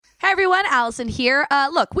Hi, everyone. Allison here.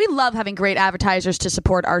 Look, we love having great advertisers to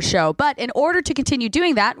support our show, but in order to continue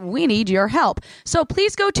doing that, we need your help. So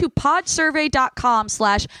please go to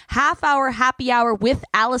podsurvey.com/half-hour-happy-hour with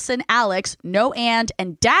Allison Alex, no and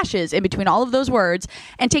dashes in between all of those words,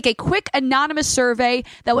 and take a quick anonymous survey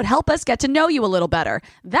that would help us get to know you a little better.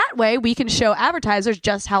 That way, we can show advertisers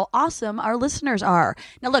just how awesome our listeners are.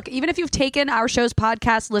 Now, look, even if you've taken our show's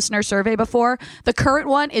podcast listener survey before, the current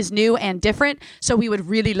one is new and different, so we would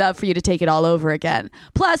really love for you to take it all over again.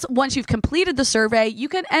 Plus, once you've completed the survey, you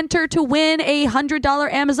can enter to win a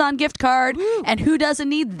 $100 Amazon gift card. Woo. And who doesn't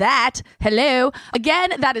need that? Hello.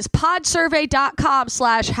 Again, that is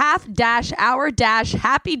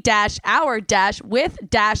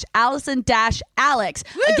podsurvey.com/half-hour-happy-hour-with-Allison-Alex.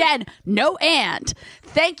 Woo. Again, no and.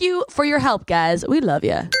 Thank you for your help, guys. We love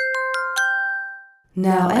you.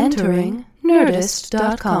 Now entering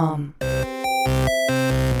Nerdist.com.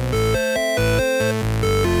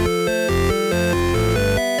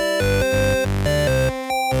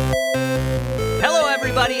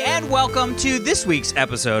 And welcome to this week's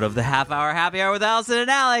episode of the Half Hour Happy Hour with Allison and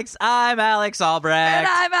Alex. I'm Alex Albrecht. And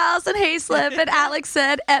I'm Allison Hayslip. And Alex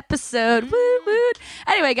said episode. Woot, woot.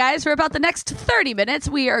 Anyway, guys, for about the next 30 minutes,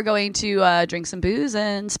 we are going to drink some booze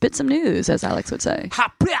and spit some news, as Alex would say.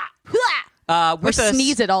 Or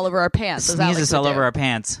sneeze it all over our pants. Sneeze us all over our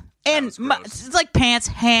pants. And it's like pants,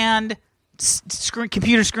 hand,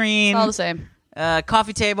 computer screen. It's all the same.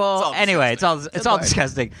 Coffee table. Anyway, it's all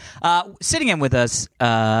disgusting. Sitting in with us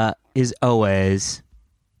is always.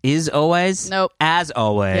 Nope. As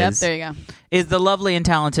always. Yep, there you go. Is the lovely and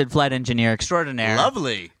talented flight engineer extraordinaire.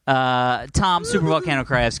 Lovely. Tom Super Volcano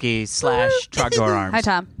Krajewski / Trogdor Arms. Hi,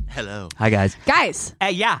 Tom. Hello. Hi, guys. Guys.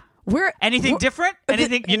 Yeah. We're different?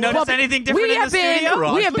 Anything you notice? Anything different in the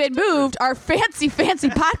studio? We have been moved. Our fancy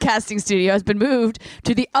podcasting studio has been moved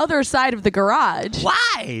to the other side of the garage.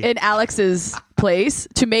 Why? In Alex's place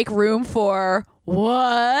to make room for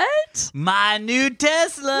what? My new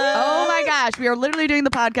Tesla. Oh my gosh, we are literally doing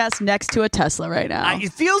the podcast next to a Tesla right now.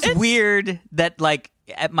 It feels weird that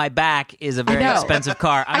at my back is a very expensive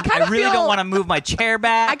car. I really don't want to move my chair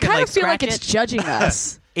back. I kind of feel like it's judging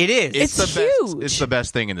us. It is. It's huge. It's the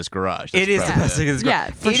best thing in this garage. It is the best thing in this garage.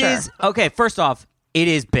 Yeah, for sure. Okay, first off, it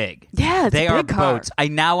is big. Yeah, it's they a are big car. boats. I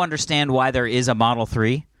now understand why there is a Model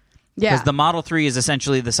 3. Yeah. Because the Model 3 is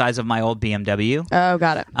essentially the size of my old BMW. Oh,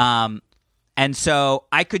 got it. And so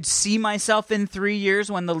I could see myself in 3 years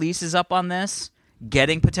when the lease is up on this,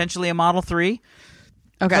 getting potentially a Model 3.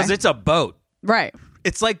 Okay. Because it's a boat. Right.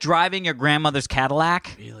 It's like driving your grandmother's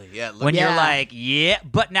Cadillac. Really? Yeah. When you're like, yeah.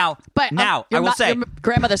 But now I will say. Your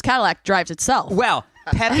grandmother's Cadillac drives itself. Well,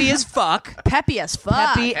 peppy as fuck. Peppy as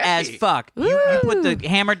fuck. Peppy as fuck. You put the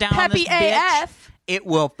hammer down on this Peppy bitch. AF. It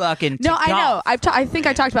will fucking No, I know. off. I think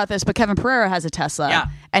I talked about this, but Kevin Pereira has a Tesla. Yeah.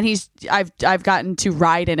 And I've gotten to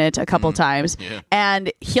ride in it a couple times. Yeah.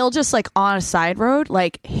 And he'll just on a side road,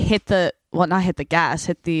 not hit the gas,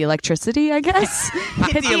 hit the electricity, I guess.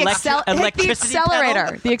 hit the electricity accelerator.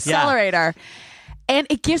 pedal? The accelerator. Yeah. And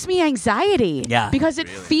it gives me anxiety. Yeah. Because it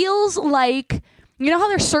feels like, you know how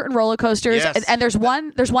there's certain roller coasters, Yes. and there's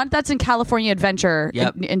one that's in California Adventure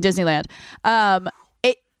in Disneyland.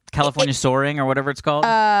 California Soaring or whatever it's called.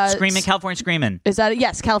 California Screamin'. Is that it?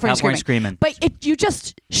 Yes, California Screamin'. But you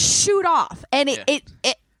just shoot off, and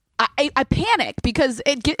I panic because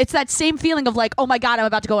it's that same feeling of like, oh my God, I'm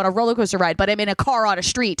about to go on a roller coaster ride, but I'm in a car on a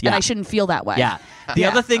street, and I shouldn't feel that way. Yeah. The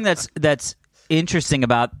other thing that's interesting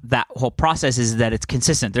about that whole process is that it's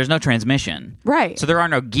consistent. There's no transmission. Right. So there are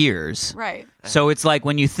no gears. Right. So it's like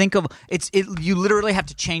when you think of you literally have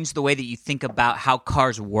to change the way that you think about how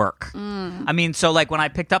cars work. I mean, so like when I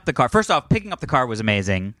picked up the car, first off, picking up the car was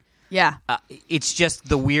amazing. Yeah. It's just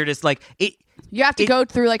the weirdest, you have to go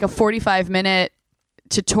through like a 45-minute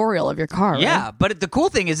tutorial of your car. Yeah, right? but the cool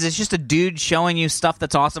thing is it's just a dude showing you stuff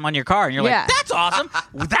that's awesome on your car, and you're like, that's awesome.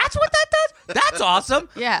 That's what that does? That's awesome.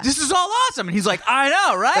 Yeah. This is all awesome. And he's like, I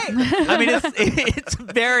know, right? I mean,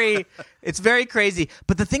 it's very crazy.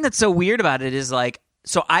 But the thing that's so weird about it is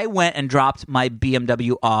so I went and dropped my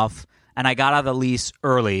BMW off, and I got out of the lease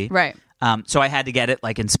early. Right. So I had to get it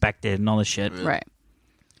inspected and all this shit. Right.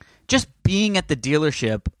 Just being at the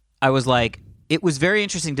dealership, I was like, it was very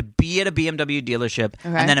interesting to be at a BMW dealership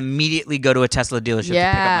and then immediately go to a Tesla dealership to pick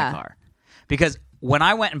up my car. Because when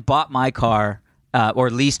I went and bought my car, or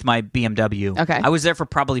leased my BMW, I was there for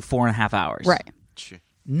probably 4.5 hours. Right.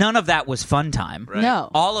 None of that was fun time. Right. No.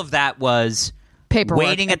 All of that was paperwork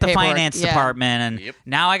waiting at the finance department, and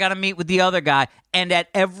now I got to meet with the other guy. And at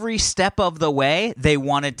every step of the way, they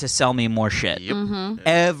wanted to sell me more shit. Yep. Mm-hmm.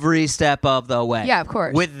 Every step of the way. Yeah, of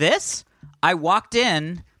course. With this, I walked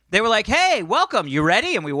in They were like, "Hey, welcome. You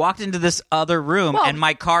ready?" And we walked into this other room, and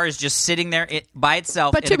my car is just sitting there by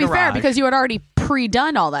itself. But in to a be fair, garage. because you had already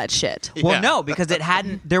pre-done all that shit. Well, no, because it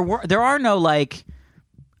hadn't. There are no like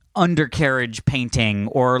undercarriage painting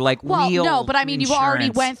or like wheel. No, but I mean, you've already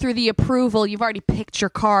insurance. went through the approval. You've already picked your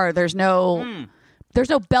car. There's no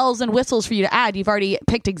bells and whistles for you to add. You've already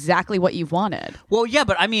picked exactly what you've wanted. Well, yeah,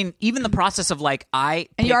 but I mean, even the process of like And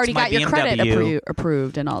you already got your credit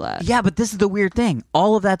approved and all that. Yeah, but this is the weird thing.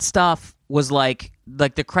 All of that stuff was like the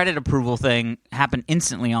credit approval thing happened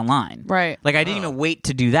instantly online. Right. Like I didn't even wait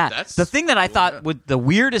to do that. The thing that I thought with the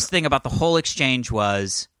weirdest thing about the whole exchange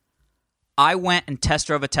was I went and test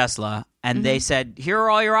drove a Tesla and they said, "Here are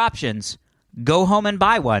all your options. Go home and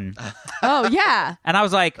buy one." Oh, yeah. And I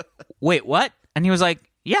was like, "Wait, what?" And he was like,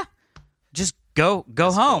 "Yeah. Just go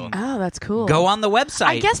home. Oh, that's cool. Go on the website.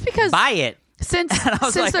 I guess because buy it." Since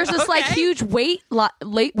like, there's this like huge wait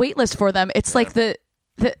list for them, it's like the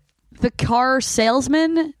car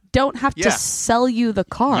salesman don't have to sell you the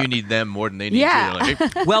car. You need them more than they need Yeah. you.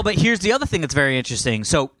 Like, Well, but here's the other thing that's very interesting.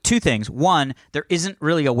 So, two things. One, there isn't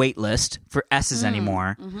really a wait list for S's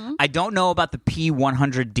anymore. Mm-hmm. I don't know about the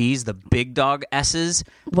P100Ds, the big dog S's.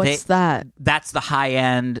 What's that? That's the high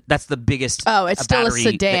end. That's the biggest. Oh, it's still a battery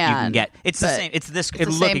that you sedan, can get. It's the but same. It's this. it's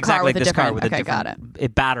It'll the look same exactly car like with a this car different- with a okay, different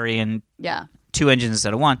got battery and Yeah. 2 engines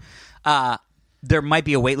instead of one. There might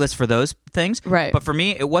be a wait list for those things, Right. But for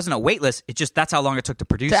me, it wasn't a wait list. It just that's how long it took to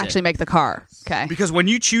produce To it. actually make the car. Okay. Because when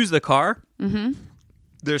you choose the car,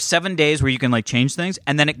 there's 7 days where you can like change things,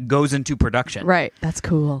 and then it goes into production. Right. That's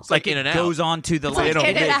cool. it's like in and out. Goes on to the like They don't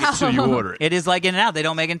In make and it until you Out. order it. It is like in and out. They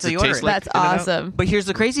don't make it until Does you it order taste it. like That's In and Out? awesome. But here's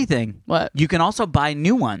the crazy thing. What? You can also buy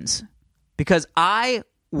new ones because What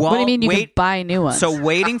do you mean you can buy new ones? So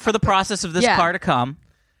waiting for the process of this Yeah. car to come,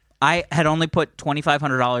 I had only put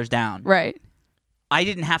 $2,500 down. Right. I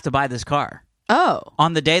didn't have to buy this car. Oh.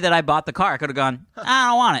 On the day that I bought the car, I could have gone, I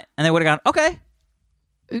don't want it. And they would have gone, okay.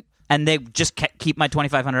 And they just keep my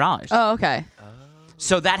 $2,500. Oh, okay.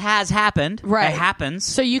 So that has happened. Right. It happens.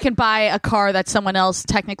 So you can buy a car that someone else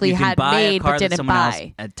technically You can had buy made a car but that didn't someone else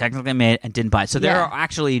buy. had technically made and didn't buy. So there Yeah. are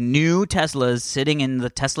actually new Teslas sitting in the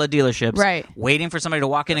Tesla dealerships, Right. waiting for somebody to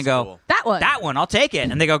walk in and go, cool. That one. I'll take it.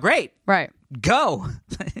 And they go, great, Right. go.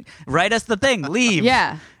 Write us the thing, leave.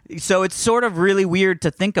 Yeah. So it's sort of really weird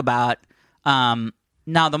to think about.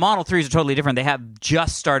 Now, the Model 3s are totally different. They have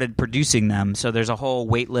just started producing them, so there's a whole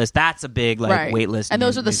wait list. That's a big Right. wait list. And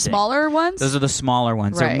those new- are the new thing. smaller ones? Those are the smaller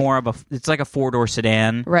ones. Right. They're more of a. It's like a 4-door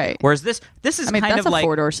sedan. Right. Whereas this is I mean, kind that's of a like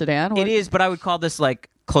 4-door sedan. It is, but I would call this like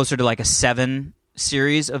closer to like a 7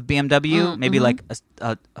 series of BMW, maybe like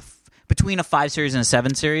between a 5 series and a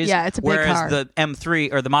 7 series. Yeah, it's a big whereas car. the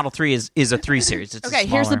M3 or the Model 3 is a 3 series. It's Okay,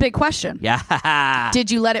 here's the smaller. big question. Yeah. Did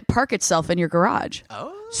you let it park itself in your garage?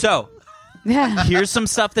 So Yeah. here's some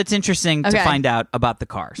stuff that's interesting to Okay. find out about the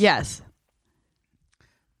cars. Yes.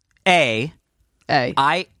 A, A.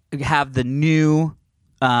 I have the new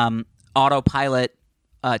autopilot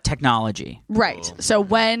technology. Right. So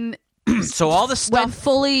when So all the stuff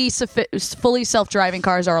fully self-driving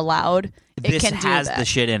cars are allowed, it this can do has that. the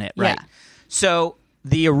shit in it, right? Yeah. So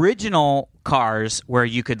the original cars where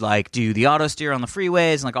you could like do the auto steer on the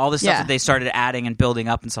freeways and like all this stuff Yeah. that they started adding and building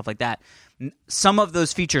up and stuff like that, some of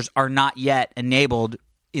those features are not yet enabled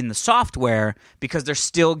in the software because they're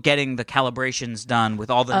still getting the calibrations done with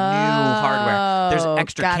all the new hardware. There's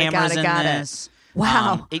extra got it, cameras got it. in this.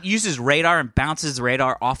 Wow. It uses radar and bounces the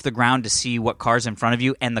radar off the ground to see what car's in front of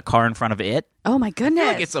you and the car in front of it. Oh my goodness.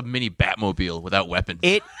 Like it's a mini Batmobile without weapons.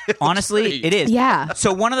 It honestly, pretty- it is. Yeah.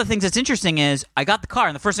 So one of the things that's interesting is I got the car,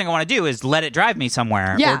 and the first thing I want to do is let it drive me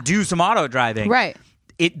somewhere Yeah. or do some auto driving. Right.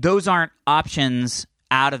 Those aren't options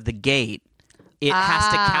out of the gate. It has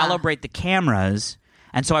to calibrate the cameras.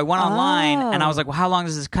 And so I went online and I was like, well, how long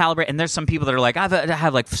does this calibrate? And there's some people that are like, I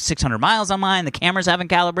have like 600 miles on mine. The cameras haven't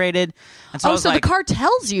calibrated. And so I was so like, the car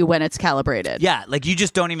tells you when it's calibrated. yeah, like you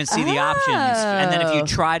just don't even see the options. And then if you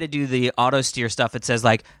try to do the auto steer stuff, it says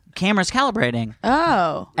like, camera's calibrating.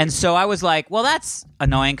 Oh. And so I was like, well, that's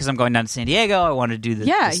annoying because I'm going down to San Diego. I want to do the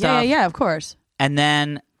stuff. Yeah, of course. And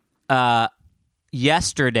then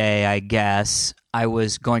yesterday, I guess, I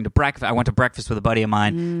was going to breakfast. I went to breakfast with a buddy of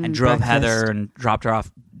mine and drove breakfast. Heather and dropped her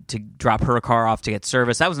off to drop her car off to get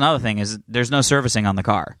service. That was another thing is there's no servicing on the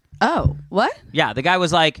car. Oh, what? Yeah, the guy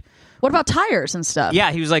was like, What about tires and stuff?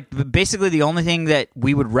 Yeah, he was like, basically the only thing that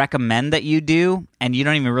we would recommend that you do, and you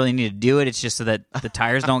don't even really need to do it, it's just so that the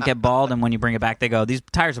tires don't get bald, and when you bring it back, they go, these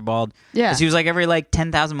tires are bald. Yeah. 'Cause he was like, every like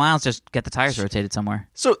 10,000 miles, just get the tires rotated somewhere.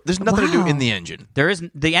 So there's nothing to do Wow. in the engine.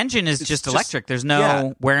 The engine is just electric. There's no yeah.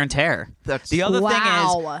 wear and tear. The other Wow.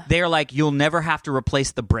 thing is, they're like, you'll never have to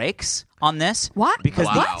replace the brakes on this. What? Because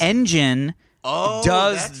Wow. the engine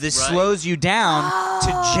that's slows you down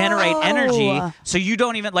to generate energy, Oh. so you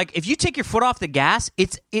don't even like if you take your foot off the gas,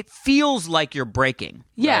 it feels like you're braking.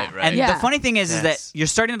 Yeah. Right, right. And Yeah. the funny thing is that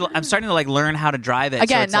I'm starting to like learn how to drive it. so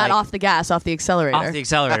Again, it's not like, off the gas, off the accelerator. off the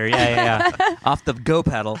accelerator. Yeah. Off the go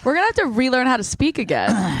pedal. We're gonna have to relearn how to speak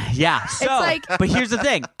again. Yeah. So, like- but here's the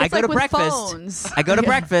thing: I it's go like to with breakfast. phones. I go to Yeah.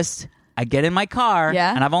 breakfast. I get in my car,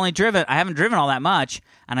 Yeah. and I haven't driven all that much,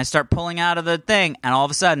 and I start pulling out of the thing, and all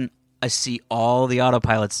of a sudden, I see all the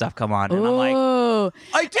autopilot stuff come on, and I'm like, Ooh.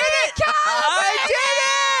 I did it! I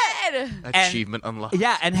did it! And- Achievement unlocked.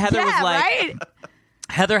 Yeah, and Heather Yeah, was like, right?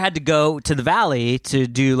 Heather had to go to the Valley to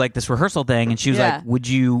do like this rehearsal thing, and she was Yeah. like, would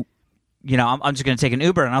you, I'm just going to take an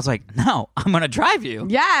Uber, and I was like, no, I'm going to drive you.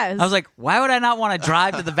 Yes. I was like, why would I not want to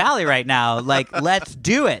drive to the Valley right now? Like, let's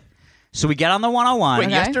do it. So we get on the 101. Wait,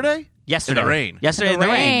 Okay. yesterday? Yesterday. In the rain. Yesterday in the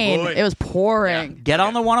rain. Boy. It was pouring. Get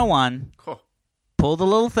on the 101, Cool. pull the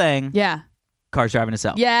little thing, Yeah. car's driving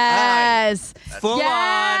itself. Yes. Full on.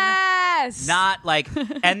 Yes. Not like,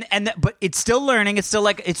 but it's still learning. It's still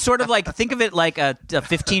like, it's sort of like, think of it like a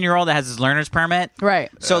 15-year-old that has his learner's permit.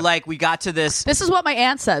 Right. So like we got to this. This is what my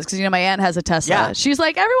aunt says because my aunt has a Tesla. Yeah. She's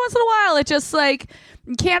like every once in a while it just like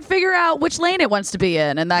can't figure out which lane it wants to be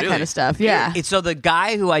in and that Really? kind of stuff. Yeah. So the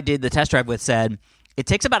guy who I did the test drive with said it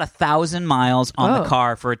takes about 1,000 miles on Oh. the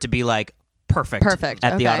car for it to be like perfect at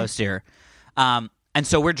the okay. auto steer. And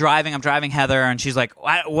so we're driving. I'm driving Heather, and she's like,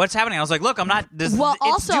 "What's happening?" I was like, "Look, I'm not." Well, it's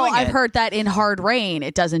also doing I've it. heard that in hard rain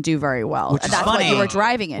it doesn't do very well. Which And is that's funny. what you were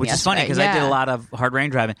driving in Which is yesterday. funny because I did a lot of hard rain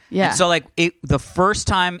driving. Yeah. And so like the first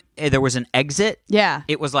time there was an exit, Yeah.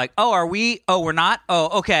 it was like, "Oh, are we? Oh, we're not.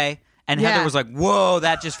 Oh, okay." And Yeah. Heather was like, "Whoa,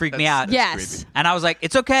 that just freaked me out." Yes. And I was like,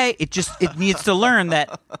 "It's okay. It needs to learn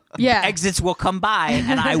that Yeah. exits will come by,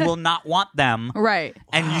 and I will not want them." Right.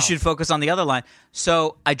 And you should focus on the other line.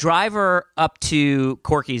 So I drive her up to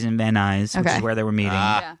Corky's in Van Nuys, which Okay. is where they were meeting.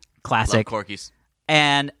 Yeah. Classic. Love Corky's.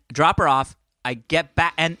 And drop her off. I get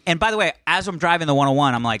back, and by the way, as I'm driving the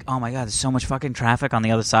 101, I'm like, oh my god, there's so much fucking traffic on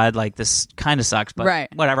the other side. Like this kind of sucks, but Right.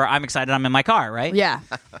 whatever. I'm excited. I'm in my car, right? Yeah.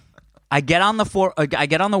 I get on the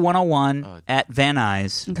 101 at Van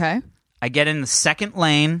Nuys. Okay. I get in the second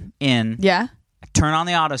lane in. Yeah. I turn on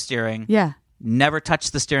the auto steering. Yeah. Never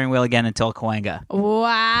touch the steering wheel again until Cahuenga.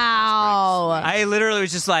 Wow. I literally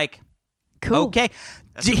was just like, Cool. okay.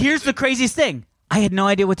 Here's the craziest thing. I had no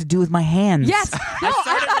idea what to do with my hands. Yes. No,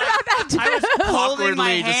 I was holding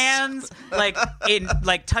my Awkwardly just- hands,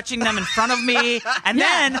 like touching them in front of me, and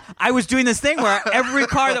then I was doing this thing where every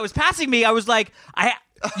car that was passing me, I was like,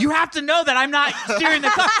 you have to know that I'm not steering the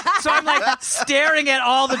car, so I'm like staring at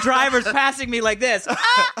all the drivers passing me like this.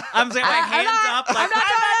 I'm like my hands up, like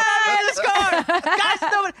I'm in this car,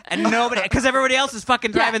 guys, nobody, and nobody, because everybody else is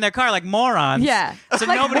fucking driving their car like morons. Yeah. so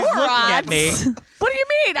Like nobody's looking at me. morons. What do you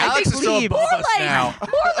mean? Alex I think is so above more us now.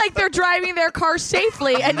 like they're driving their car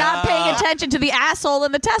safely and not paying attention to the asshole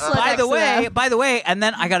in the Tesla. By next the to them. way, and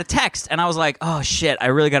then I got a text, and I was like, "Oh shit, I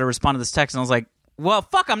really got to respond to this text." And I was like, "Well,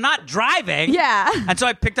 fuck, I'm not driving." Yeah. And so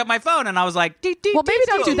I picked up my phone, and I was like, "Dee, dee, Well, maybe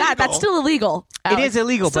dee, don't dee." do that. That's still illegal. It Alex. is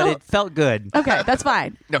illegal, but Still- it felt good." Okay, that's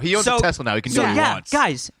fine. No, he owns a Tesla now. He can do what he yeah, wants.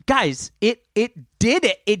 guys, it did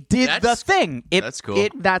it. It did That's- the thing. that's cool.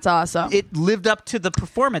 That's awesome. It lived up to the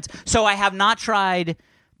performance. So I have not tried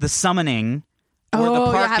the summoning or the Oh,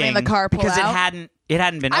 parking yeah, having the car pull because out? it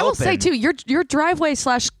hadn't been I will open. say too, your driveway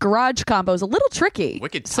 / garage combo is a little tricky.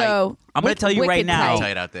 Wicked tight. So I'm gonna tell you right wicked now. tight.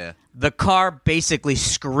 Tight out there. The car basically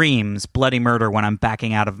screams bloody murder when I'm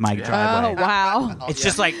backing out of my Oh driveway. wow! It's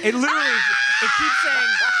just like it literally.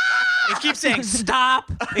 It keeps saying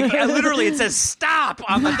stop. Literally, it says stop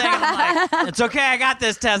on the thing. And I'm like, it's okay, I got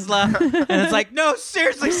this, Tesla. And it's like, no,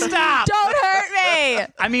 seriously, stop. Don't hurt me.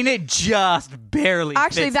 I mean, it just barely.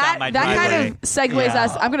 Actually, fits down my that kind driveway. of segues Yeah.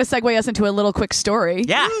 us. I'm going to segue us into a little quick story.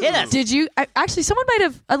 Yeah, hit us. Did you actually?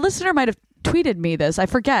 A listener might have tweeted me this. I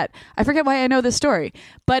forget why I know this story.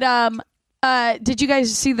 But did you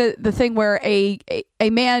guys see the thing where a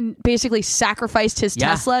man basically sacrificed his Yeah.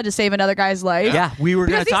 Tesla to save another guy's life? Yeah, we were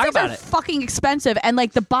going Because to talk these things about are it. fucking expensive, and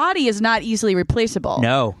like the body is not easily replaceable.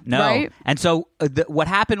 No. Right? And so what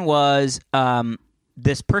happened was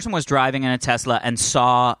this person was driving in a Tesla and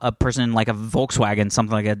saw a person in like a Volkswagen,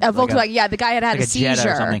 something like a Volkswagen. Yeah, the guy had like a a seizure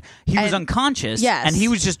Jetta or something. He was And- unconscious, Yes. and he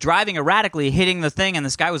was just driving erratically, hitting the thing, and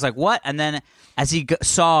this guy was like, "What?" And then as he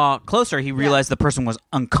saw closer, he realized the person was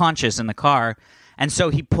unconscious in the car, and so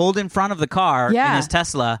he pulled in front of the car Yeah. in his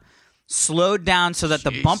Tesla, slowed down so that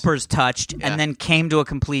the bumpers touched, and then came to a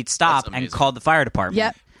complete stop That's and amazing. called the fire department.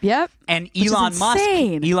 Yep. And is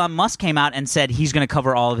insane. Elon Musk came out and said he's going to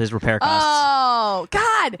cover all of his repair costs. Oh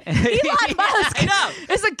God! Elon Musk I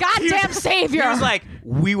know. is a goddamn savior. He was like,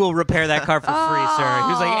 "We will repair that car for free, sir."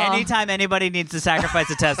 He was like, Oh. "Anytime anybody needs to sacrifice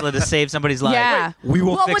a Tesla to save somebody's life, yeah, we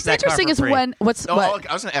will Well, fix what's that car interesting for is free." when I was going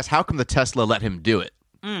to ask, how come the Tesla let him do it?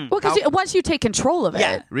 well, because once you take control of it,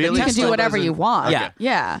 Yeah, really? you can do Tesla whatever you doesn't- want. Yeah.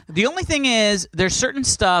 yeah. The only thing is, there's certain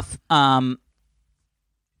stuff.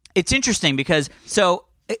 It's interesting because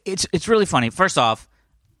it's really funny. First off,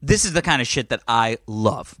 this is the kind of shit that I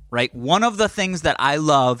love. Right, one of the things that I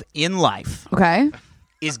love in life Okay.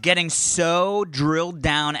 is getting so drilled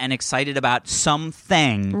down and excited about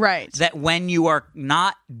something Right. that when you are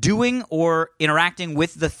not doing or interacting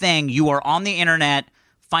with the thing, you are on the internet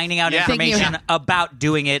finding out Yeah. information about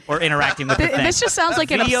doing it or interacting with the thing. This just sounds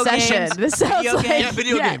like an Video obsession. games, This sounds video like games. Yeah,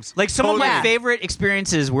 video games. Like some of my Yeah. favorite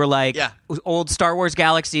experiences were like Yeah. old Star Wars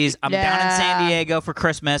Galaxies. I'm down in Yeah. San Diego for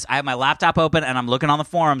Christmas. I have my laptop open and I'm looking on the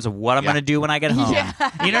forums of what I'm Yeah. going to do when I get home. Yeah.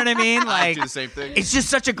 You know what I mean? I Like do the same thing. it's just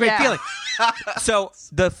such a great Yeah. feeling. So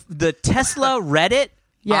the Tesla Reddit,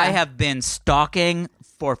 Yeah. I have been stalking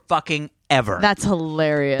for fucking ever. That's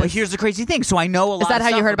hilarious. But here's the crazy thing. So I know a lot. Is that of how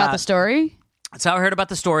you stuff heard about the story? That's how I heard about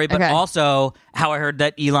the story, but Okay. also how I heard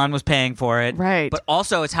that Elon was paying for it. Right. But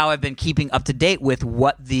also it's how I've been keeping up to date with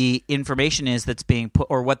what the information is that's being put,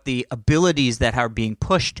 or what the abilities that are being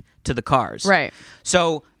pushed to the cars. Right.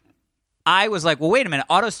 So I was like, well, wait a minute.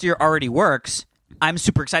 Auto steer already works. I'm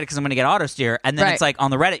super excited because I'm going to get auto steer. And then Right. it's like on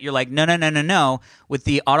the Reddit, you're like, no. With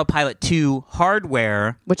the Autopilot 2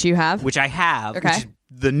 hardware, Which you have? which I have, Okay. which is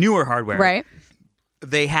the newer hardware, Right.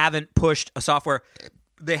 they haven't pushed a software.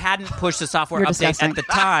 They hadn't pushed a software You're update disgusting. at the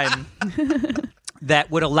time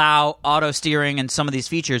that would allow auto steering and some of these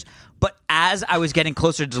features. But as I was getting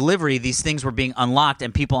closer to delivery, these things were being unlocked,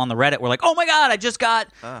 and people on the Reddit were like, "Oh my god, I just got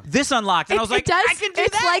this unlocked!" And I was like, it does, "I can do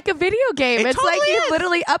it's that." like a video game. It It's like totally you is.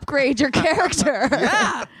 literally upgrade your character.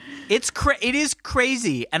 Yeah, it is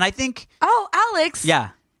crazy, and I think, Oh, Alex. yeah.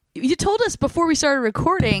 You told us before we started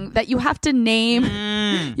recording that you have to name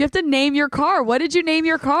you have to name your car. What did you name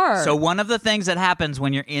your car? So one of the things that happens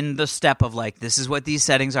when you're in the step of like, this is what these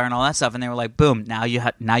settings are and all that stuff, and they were like, boom, now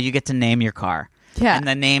you get to name your car. Yeah. And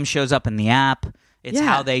the name shows up in the app. It's Yeah.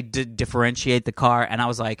 how they differentiate the car. And I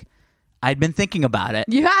was like, I'd been thinking about it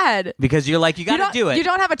you had because you're like, you got to do it. You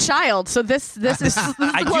don't have a child, so this is this is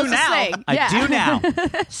the I do closest now. thing. I Yeah. do now.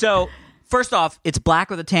 So first off, it's black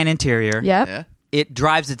with a tan interior. Yep. Yeah. It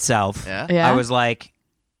drives itself. Yeah. Yeah. I was like,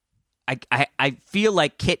 I feel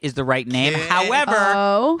like Kit is the right name. Kit.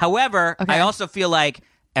 Oh. However, Okay. I also feel like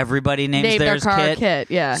everybody names Name their theirs car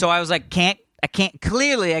Kit. yeah. So I was like, I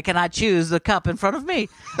cannot choose the cup in front of me.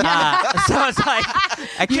 So I was like,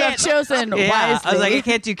 I can't. you have chosen Yeah, wisely. I was like, I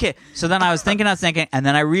can't do Kit. So then I was thinking, and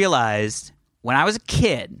then I realized when I was a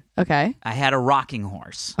kid, okay. I had a rocking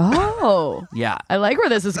horse. Oh. Yeah. I like where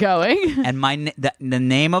this is going. And the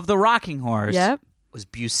name of the rocking horse Yep. was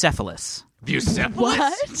Bucephalus. Bucephalus?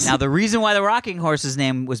 What? Now, the reason why the rocking horse's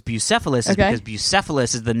name was Bucephalus is Okay. because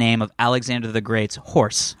Bucephalus is the name of Alexander the Great's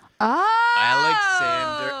horse. Oh.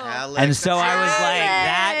 Alexander. And so I was like,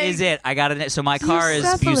 that is it. I got it. So my car is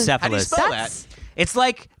Bucephalus. Bucephalus. How do you spell That's- It's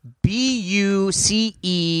like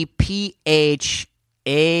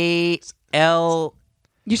Bucephalal.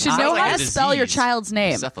 You should I know like how a to spell your disease. child's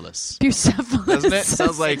name. Bucephalus. Bucephalus. Doesn't it?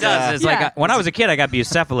 Sounds like It does. It's Yeah. like when I was a kid, I got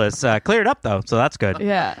Bucephalus. Cleared up though, so that's good.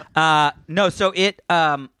 Yeah. No, so it.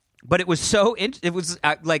 But it was so. It was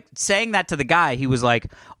like saying that to the guy. He was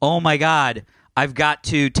like, "Oh my god, I've got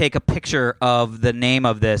to take a picture of the name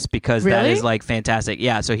of this because that Really? is like fantastic."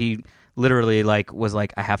 Yeah. So he literally like was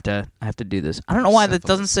like, "I have to do this." I don't know why that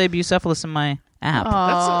doesn't say Bucephalus in my app.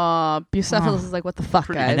 Aw, Bucephalus is like, what the fuck,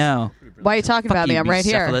 guys? I know. Why are you talking Fuck about me? you, I'm right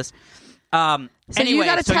here. Bucephalus. So Anyway, you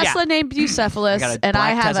got a so yeah. Tesla named Bucephalus, I got a and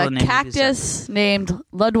I black have Tesla a named cactus named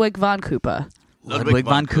Ludwig von Koopa. Ludwig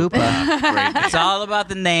von Koopa. Great. It's all about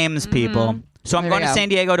the names, people. So I'm There going we to go. San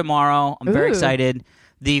Diego tomorrow. I'm very Ooh. excited.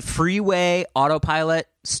 The freeway autopilot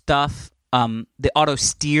stuff, the auto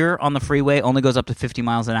steer on the freeway only goes up to 50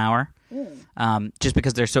 miles an hour. Just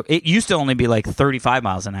because they're so. It used to only be like 35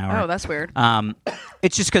 miles an hour. Oh, that's weird.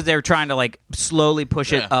 It's just because they were trying to like slowly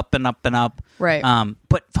push it Yeah. up and up and up. Right.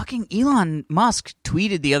 But fucking Elon Musk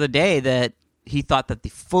tweeted the other day that he thought that the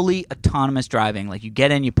fully autonomous driving, like you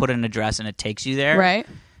get in, you put in an address, and it takes you there, Right.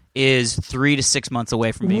 is 3 to 6 months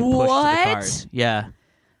away from being pushed to the What? cars. Yeah,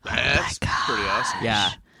 That's pretty awesome.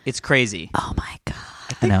 yeah, it's crazy. Oh my god.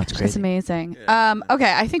 I know it's That's crazy. amazing.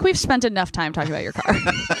 Okay, I think we've spent enough time talking about your car.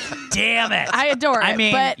 Damn it! I adore it. I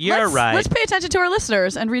mean, but you're right. Let's pay attention to our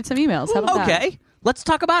listeners and read some emails. How about that? Okay, let's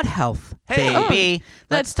talk about health, Hey. baby.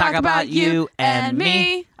 Let's talk about you and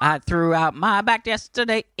me. I threw out my back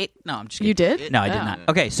yesterday. No, I'm just kidding. You did? No, I did Oh. not.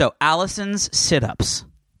 Okay, so Allison's sit-ups.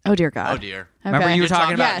 Oh dear God. Oh dear. Okay. Remember you were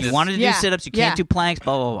talking about Yes. you wanted to do Yeah. sit-ups, you Yeah. can't do planks,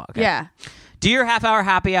 blah, blah, blah. Okay. Yeah. Dear half-hour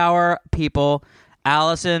happy hour people,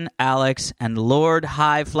 Allison, Alex, and Lord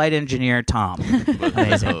High Flight Engineer Tom.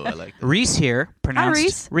 Amazing. Oh, I like that. Reese here, pronounced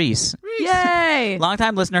Reese. Reese. Yay.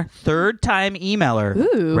 Long-time listener, third-time emailer.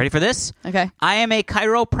 Ooh. Ready for this? Okay. I am a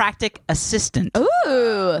chiropractic assistant.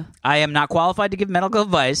 Ooh. I am not qualified to give medical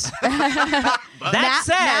advice. That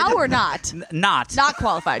said, now or not? not. Not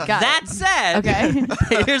qualified. Got That it. said,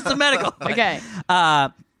 Okay. here's the medical. Okay.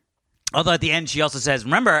 Although at the end she also says,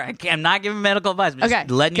 "Remember, I'm not giving medical advice. I'm just Okay.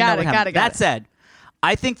 letting you Got know it, what got happened." it, got That it. said,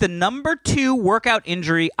 I think the number 2 workout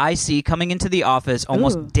injury I see coming into the office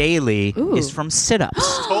almost Ooh. daily Ooh. is from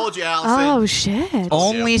sit-ups. Told you, Allison. Oh shit.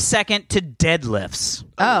 Only second to deadlifts.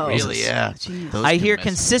 Oh. Really? Yeah. Those I can hear mess-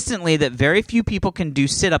 consistently that very few people can do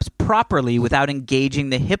sit-ups properly without engaging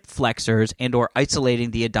the hip flexors and or isolating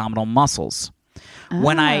the abdominal muscles.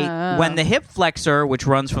 When the hip flexor, which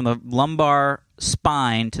runs from the lumbar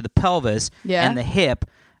spine to the pelvis, Yeah. and the hip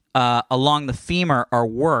along the femur are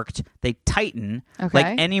worked, they tighten Okay.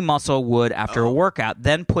 like any muscle would after a workout,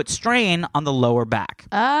 then put strain on the lower back.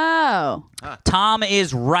 Oh. Tom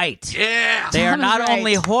is right. Yeah. They are Tom is not right.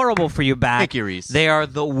 only horrible for your back, Thank you, Reese. they are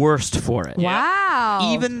the worst for it. Wow.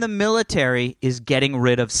 Even the military is getting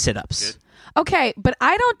rid of sit-ups. Okay, but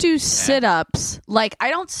I don't do sit-ups. Like I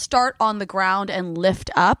don't start on the ground and lift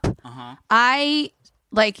up. I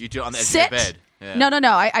like You do it on the edge of sit. your bed. Yeah. No.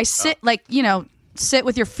 I sit like sit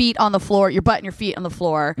with your feet on the floor, your butt and your feet on the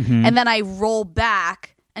floor, and then I roll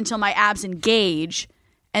back until my abs engage,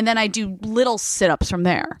 and then I do little sit-ups from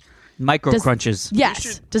there. Micro Does- crunches.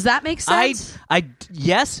 Yes. Does that make sense?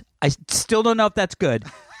 Yes. I still don't know if that's good.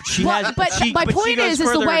 She has, but my but she point goes is the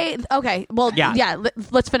further- way. Okay, well, Yeah.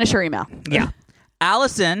 let's finish her email. Yeah.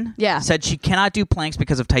 Allison Yeah. said she cannot do planks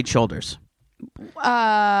because of tight shoulders.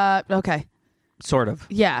 Okay. Sort of.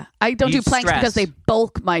 Yeah, I don't You do planks because stress. they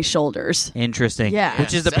bulk my shoulders. Interesting. Yeah.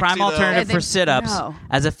 Which is the Sexy, prime though. alternative Yeah, for they- sit-ups. no.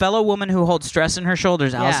 As a fellow woman who holds stress in her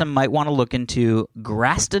shoulders, Allison might want to look into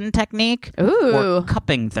Graston technique Ooh. or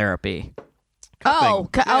cupping therapy.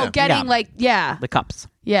 Getting Yeah. The cups.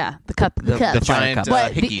 the cup, the cup. The giant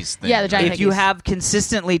But the- hickeys thing. yeah, the giant If you hickeys. have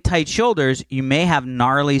consistently tight shoulders, you may have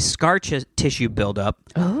gnarly scar tissue buildup.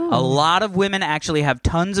 A lot of women actually have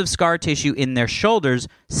tons of scar tissue in their shoulders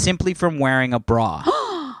simply from wearing a bra,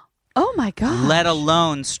 Oh my god! let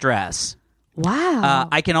alone stress. Wow.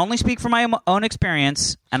 I can only speak from my own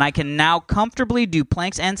experience, and I can now comfortably do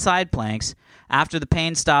planks and side planks after the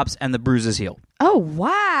pain stops and the bruises heal. oh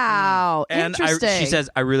wow! And Interesting. she says,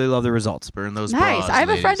 I really love the results. Burn those nice. bras, I have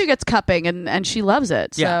a friend who ladies. gets cupping, and she loves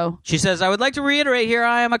it. Yeah. So She says, I would like to reiterate here,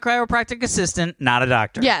 I am a chiropractic assistant, not a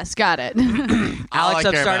doctor. yes, got it. Alex, I I've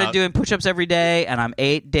care started about. doing push-ups every day, and I'm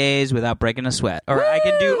 8 days without breaking a sweat. Or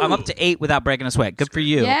I'm up to 8 without breaking a sweat. Good for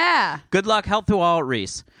you. yeah. Good luck, health to all,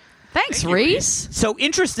 Reese. Thanks, you, Reese. So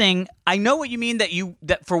interesting. I know what you mean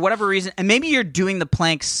that for whatever reason, and maybe you're doing the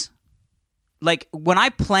planks. Like when I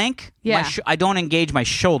plank, Yeah. I don't engage my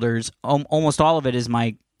shoulders. Almost all of it is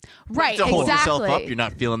my. Right. To hold exactly. yourself up, you're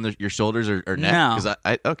not feeling your shoulders or neck. No. Because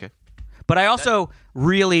I okay. But I also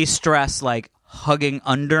really stress like hugging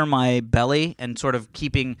under my belly and sort of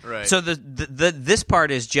keeping. Right. So the this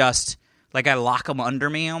part is just like I lock them under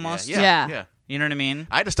me almost. Yeah. You know what I mean?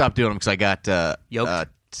 I had to stop doing them because I got Yoked?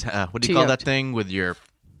 what do Too you call yoked. that thing with your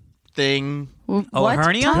thing? Oh, What?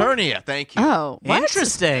 hernia? Tom? Hernia. Thank you. Oh, what?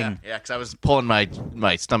 Interesting. Yeah, because I was pulling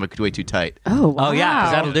my stomach way too tight. Oh, wow. Oh yeah,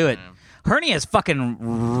 because that'll do it. Hernia is fucking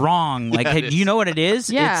wrong. Like, Yeah, it do you is. know what it is?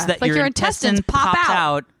 Yeah, it's that like your your intestines intestines pop pops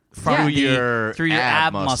out. from Yeah. Through your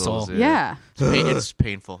ab muscles, muscle. Yeah. It's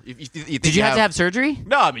painful. Did you have to have surgery?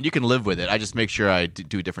 No, I mean you can live with it. I just make sure I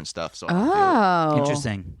do different stuff. So I don't feel it. Oh.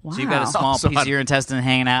 Interesting. So you've got a Wow. small So piece of I'm- your intestine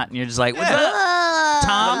hanging out, and you're just like, "What's up,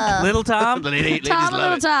 Tom? Little Tom? Ladies Tom, love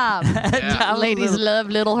little it. Tom. Yeah. Ladies love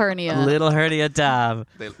little hernia. Little hernia Tom."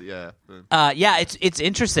 Yeah. Yeah, it's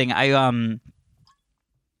interesting.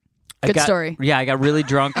 Good story. Yeah, I got really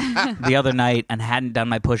drunk the other night and hadn't done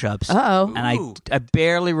my push-ups. Uh-oh. And I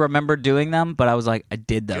barely remember doing them, but I was like, I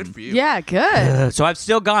did them. Good for you. Yeah, good. So I've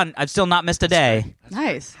still not missed a day.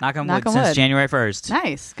 Nice. Knock on wood since January 1st.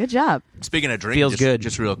 Nice. Good job. Speaking of drinking, Feels good.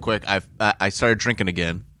 Just real quick, I started drinking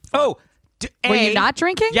again. Oh, Were you not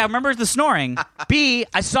drinking? Yeah, remember the snoring. B,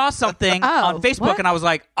 I saw something on Facebook what? and I was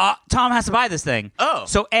like, Tom has to buy this thing. Oh,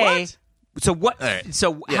 So what? So what? right.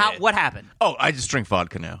 So Yeah. what happened? Oh, I just drink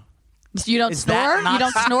vodka now. You don't Is that snore? not- You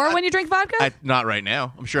don't snore when you drink vodka? Not right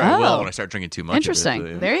now. I'm sure I will when I start drinking too much. Interesting. Of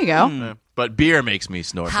it, There you go. Yeah. But beer makes me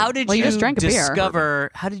snore. How did Well, you you just drank a beer. discover?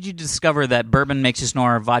 How did you discover that bourbon makes you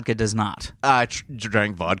snore, vodka does not? I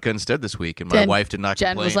drank vodka instead this week, and my Then wife did not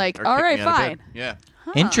Jen complain. was like, or "All kick right, me out of bed." fine." Yeah.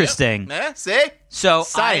 Interesting. See? So I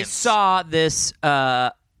Science. saw this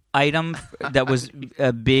item that was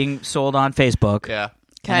being sold on Facebook. Yeah.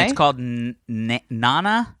 And Okay. it's called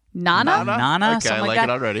Nana. Nana? Nana, Okay, something I like like that.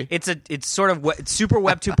 it already. It's sort of it's Super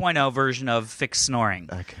Web 2.0 version of fixed snoring.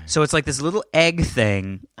 Okay. So it's like this little egg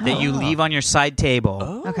thing that you leave on your side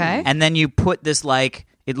table, Okay. and then you put this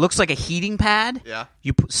it looks like a heating pad. Yeah.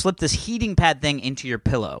 You slip this heating pad thing into your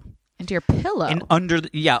pillow, Into your pillow. and under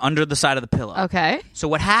the side of the pillow. Okay. So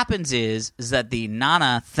what happens is that the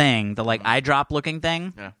Nana thing, the eye drop looking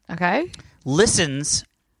thing, Okay. listens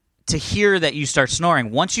to hear that you start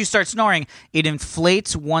snoring. Once you start snoring, it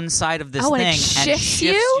inflates one side of this Oh, and thing it shifts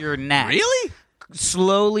and you? your neck. Really?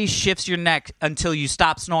 Slowly shifts your neck until you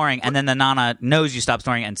stop snoring, and then the Nana knows you stop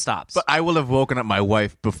snoring and stops. But I will have woken up my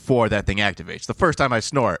wife before that thing activates. The first time I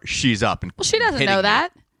snore, she's up. And Well, she doesn't hitting know me.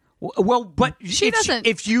 that. well, but She doesn't-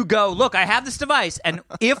 if you go, look, I have this device, and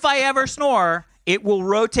if I ever snore, it will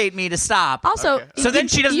rotate me to stop. Also, Okay. So then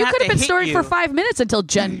she doesn't You have could have to been hit snoring you. for 5 minutes until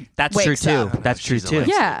Jen That's wakes true too. up. That's true She's a too. light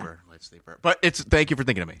Yeah. sleeper, light sleeper. But thank you for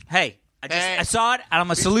thinking of me. Hey, I saw it, and I'm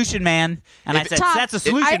a solution man, and I said, Tom, that's a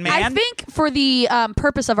solution, man. I think for the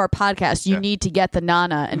purpose of our podcast, you need to get the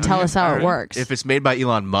Nana and tell us how All it right. works. If it's made by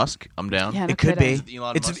Elon Musk, I'm down. Yeah, no It could be. kidding.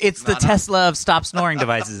 Elon It's Musk. it's the Nana. Tesla of stop snoring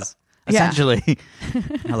devices, Yeah. essentially.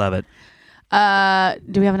 I love it.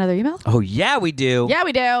 Do we have another email? Oh yeah, we do. Yeah,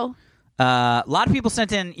 we do. A lot of people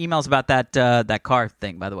sent in emails about that car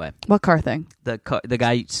thing. By the way, What car thing? the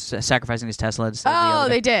guy sacrificing his Tesla. the Oh, other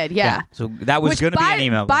day. they did. Yeah. So that was Which going to be by, an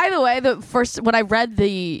email. By the way, the first when I read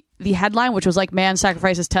the headline, which was like "Man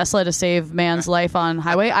sacrifices Tesla to save man's life on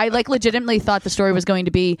highway," I legitimately thought the story was going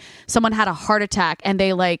to be someone had a heart attack and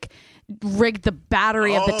they rigged the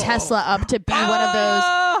battery of the Tesla up to be one of those.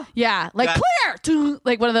 Yeah, clear,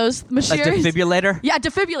 like one of those a machines. defibrillator. Yeah,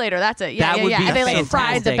 defibrillator. That's it. Yeah, That would be And they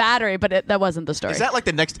fried the fantastic. battery, but that wasn't the story. Is that like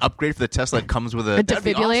the next upgrade for the Tesla? It comes with A that'd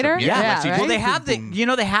be defibrillator? awesome. Yeah, like, so you right? Well, they have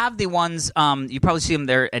they have the ones. You probably see them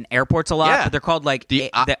there in airports a lot, Yeah. but they're called The,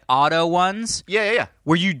 the auto ones, Yeah.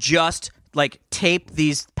 where you just tape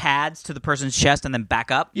these pads to the person's chest and then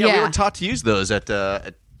back up. Yeah, we Yeah. were taught to use those at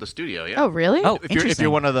the studio. Yeah. Oh, really? Oh, If you're interesting.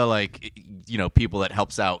 one of the people that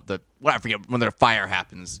helps out I forget when their fire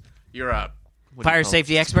happens, you're a what do you Fire call it?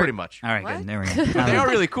 safety expert. Pretty much. All right, What? good. There we go. They are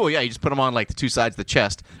really cool. Yeah, you just put them on the two sides of the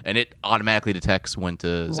chest, and it automatically detects when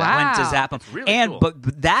to zap. Wow. Went to zap 'em. really and cool.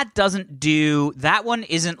 but that doesn't do that one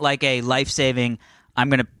isn't like a life-saving. I'm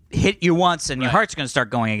gonna hit you once and your Right. heart's gonna start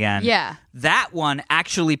going again. Yeah. That one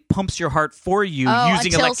actually pumps your heart for you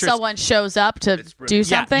using until electricity. someone shows up to do brilliant.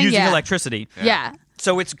 something. using yeah. electricity. Yeah.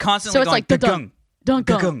 So it's constantly So it's going like dun-dun, dun-dun,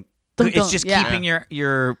 dun-dun. dun-dun. It's just Yeah. keeping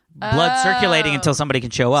your blood circulating until somebody can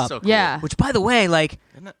show up. So cool. Yeah. Which, by the way, Isn't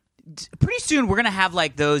it? pretty soon we're gonna have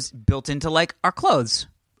those built into our clothes.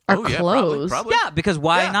 Our Oh, yeah, clothes. probably. Yeah, because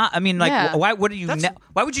why Yeah. not? I mean, Yeah. why would you? That's-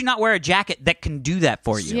 Why would you not wear a jacket that can do that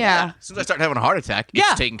for you? Yeah. As soon as I start having a heart attack, it's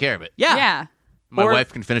Yeah. taking care of it. yeah, Yeah. My Or-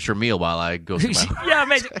 wife can finish her meal while I go through my. yeah,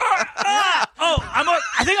 amazing.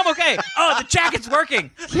 I think I'm okay. Oh, the jacket's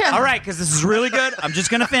working. Yeah. All right, because this is really good. I'm just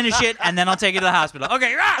gonna finish it and then I'll take you to the hospital.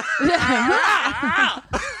 Okay.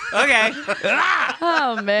 Okay.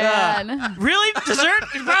 Oh man. Really? Dessert?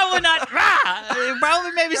 Probably not. You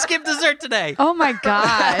probably maybe skip dessert today. Oh my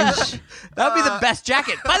gosh. That would be the best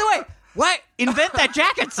jacket. By the way, why invent that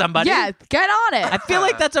jacket, somebody? Yeah, get on it. I feel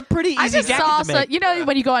like that's a pretty I easy just jacket saw to make. you know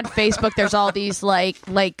when you go on Facebook, there's all these like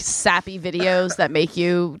sappy videos that make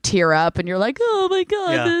you tear up, and you're like, oh my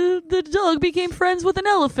god, Yeah. the dog became friends with an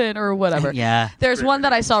elephant or whatever. Yeah. There's one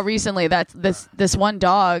that I saw recently that this one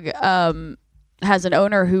dog has an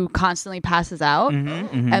owner who constantly passes out,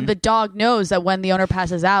 and the dog knows that when the owner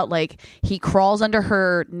passes out, he crawls under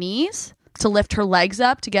her knees to lift her legs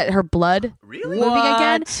up to get her blood Really? moving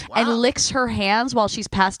again, What? and licks her hands while she's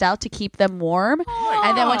passed out to keep them warm.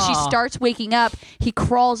 And then when she starts waking up, he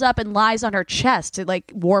crawls up and lies on her chest to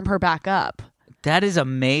warm her back up. That is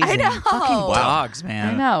amazing. I know. Fucking Wow. dogs,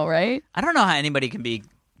 man. I know, right? I don't know how anybody can be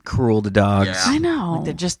cruel to dogs. Yeah. I know. Like,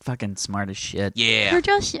 they're just fucking smart as shit. Yeah. They're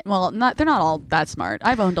just they're not all that smart.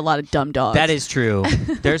 I've owned a lot of dumb dogs. That is true.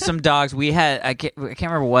 There's some dogs we had. I can't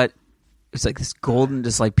remember what. It's like this golden,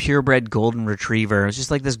 just like purebred golden retriever. It was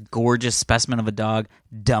just like this gorgeous specimen of a dog,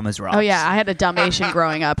 dumb as rocks. Oh yeah, I had a Dalmatian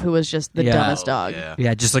growing up who was just the Yeah. dumbest dog. Yeah.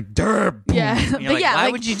 Yeah, just like derp. Yeah, And you're like, yeah. why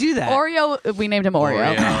like, would you do that? Oreo, we named him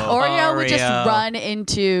Oreo. Oreo. Oreo would just Oreo. run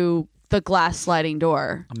into the glass sliding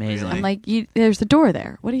door. Amazing. I'm like, there's the door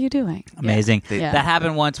there. What are you doing? Amazing. Yeah. That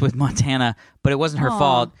happened once with Montana, but it wasn't her Aw.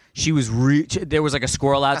 fault. She was there was like a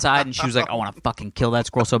squirrel outside, and she was like, "I want to fucking kill that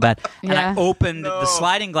squirrel so bad." And I Yeah. opened the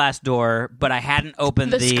sliding glass door, but I hadn't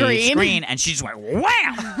opened The the screen. and she just went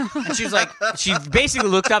wham. And she was like, she basically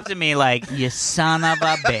looked up to me like, "You son of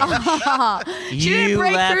a bitch." She didn't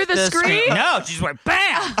break left through the screen? No, she just went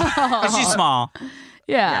bam. But she's small.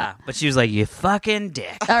 Yeah, but she was like, "You fucking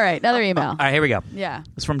dick." All right, another email. All right, here we go. Yeah.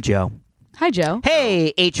 It's from Joe. Hi, Joe.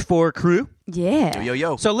 Hey, H4 crew. Yeah.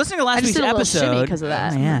 Yo. So listening to last I just week's did a little episode, shimmy 'cause of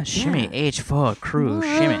that. Oh, yeah, shimmy, H4 crew,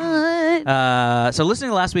 shimmy. So listening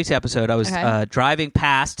to last week's episode, I was Okay. driving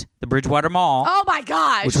past the Bridgewater Mall, Oh my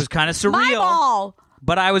gosh. which was kind of my surreal. ball.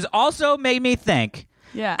 But I was also made me think,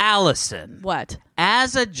 Yeah. Allison, What?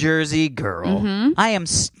 as a Jersey girl, Mm-hmm. I am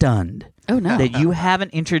stunned Oh no. that you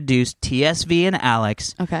haven't introduced TSV and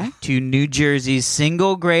Alex Okay. to New Jersey's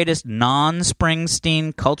single greatest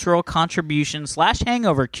non-Springsteen cultural contribution /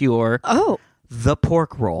 hangover cure, Oh. the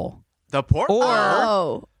pork roll. The pork. Or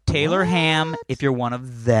Oh. Taylor ham if you're one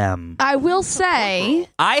of them. I will say.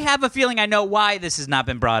 I have a feeling I know why this has not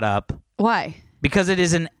been brought up. Why? Because it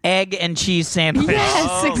is an egg and cheese sandwich.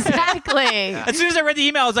 Yes, exactly. As soon as I read the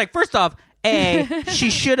email, I was like, first off, she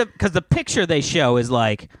should have, because the picture they show is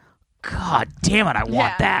like, God damn it, I want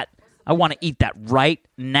Yeah. that. I want to eat that right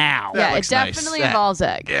now. Yeah, it looks nice. definitely That- involves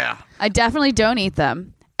egg. Yeah. I definitely don't eat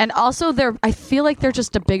them. And also, I feel like they're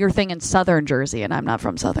just a bigger thing in Southern Jersey, and I'm not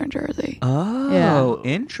from Southern Jersey. Oh,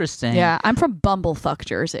 interesting. Yeah, I'm from Bumblefuck,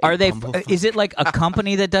 Jersey. Are they? Is it like a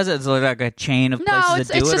company that does it? Is it like a chain of places No, that it's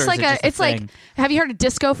do it? just or like is it just it's like. thing? Have you heard of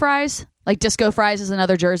disco fries? Like disco fries is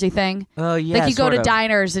another Jersey thing. Oh yeah, Like you go sort to of.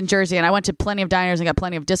 diners in Jersey, and I went to plenty of diners and got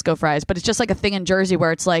plenty of disco fries, but it's just like a thing in Jersey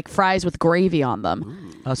where it's like fries with gravy on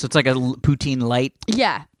them. Oh, so it's like a poutine light.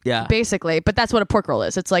 Yeah. Yeah. Basically, but that's what a pork roll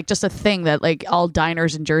is. It's like just a thing that like all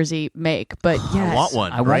diners in Jersey make. But yes. I want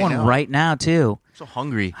one. I want one now. right now too. I'm so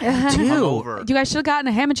hungry. Too. Hungover. You guys should have gotten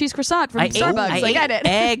a ham and cheese croissant from I Starbucks. ate, like I did.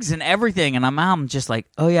 eggs and everything, and I'm just like,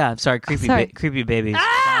 oh yeah, sorry, creepy, Sorry. creepy babies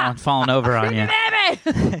falling over on you.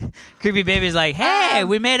 Baby! Creepy baby's like, hey,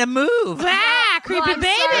 we made a move. Creepy Well, I'm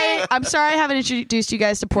baby. sorry. I'm sorry I haven't introduced you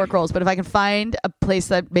guys to pork rolls, but if I can find a place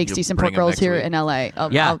that makes You'll decent bring pork them rolls next here week. in LA,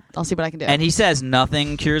 Yeah. I'll see what I can do. And he says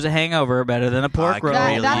nothing cures a hangover better than a pork roll.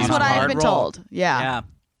 Really that is what I have hard been roll. told. Yeah. Yeah.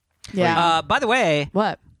 Yeah. By the way,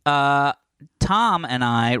 What? Tom and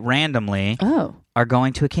I randomly Oh. are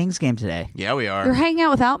going to a Kings game today. Yeah, we are. You're hanging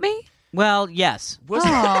out without me? Well, yes.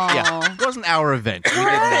 Wasn't, Aw. yeah, it wasn't our event. We did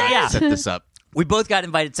not Yeah. set this up. We both got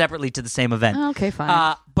invited separately to the same event. Okay,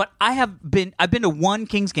 fine. But I've been to one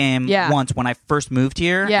Kings game Yeah. once when I first moved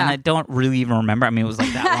here, Yeah. and I don't really even remember. I mean, it was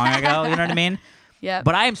like that long ago. You know what I mean? Yeah.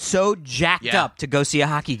 But I am so jacked Yeah. up to go see a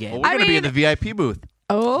hockey game. Well, we're I going to be in mean- the VIP booth.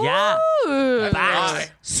 Oh. Yeah. Backs.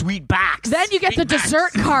 Backs. Sweet backs. Then you get the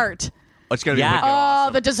dessert cart. It's going to be Yeah. wicked Oh,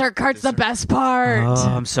 awesome. the dessert cart's the best part. Oh,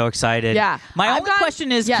 I'm so excited. Yeah. My I've only got- question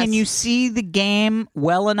is, yes. can you see the game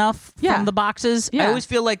well enough Yeah. from the boxes? Yeah. I always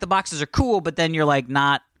feel like the boxes are cool, but then you're like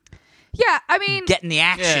not Yeah, I mean, getting the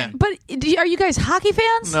action. but are you guys hockey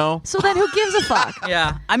fans? No. So then who gives a fuck?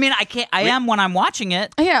 Yeah. I mean, I can't. I am when I'm watching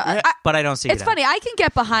it, Yeah. but I don't see It's it. funny. I can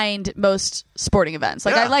get behind most sporting events.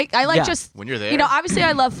 Like Yeah. I like Yeah. just When you're there. You know, obviously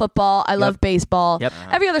I love football. I love baseball. Yep.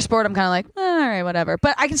 Every other sport, I'm kind of like, all right, whatever.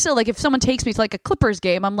 But I can still like if someone takes me to like a Clippers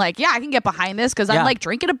game, I'm like, yeah, I can get behind this because Yeah. I'm like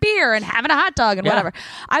drinking a beer and having a hot dog and Yeah. whatever.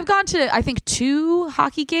 I've gone to I think 2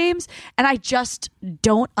 hockey games and I just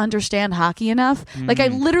don't understand hockey enough. Like I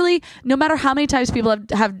literally, no matter how many times people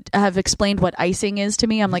have explained what icing is to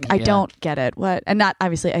me, I'm like, I Yeah. don't get it. What? And not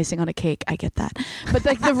obviously icing on a cake. I get that, but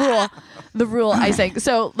like the rule icing.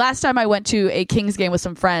 So last time I went to a Kings game with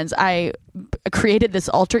some friends, I created this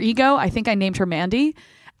alter ego. I think I named her Mandy.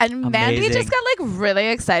 And Mandy Amazing. just got like really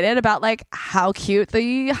excited about like how cute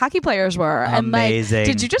the hockey players were. And like, Amazing.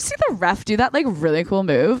 did you just see the ref do that like really cool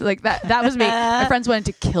move? Like that was me. My friends wanted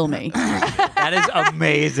to kill me. That is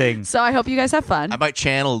amazing. So I hope you guys have fun. I might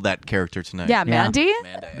channel that character tonight. Yeah, Mandy.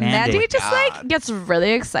 Mandy. Mandy just God. gets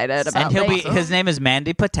really excited about And like, his name is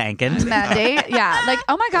Mandy Patinkin. Mandy. Yeah, like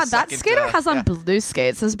oh my god, that second, skater has on yeah. blue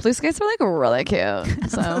skates. His blue skates are like really cute.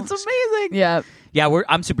 So That's amazing. yeah. Yeah,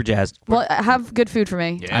 I'm super jazzed. Well, have good food for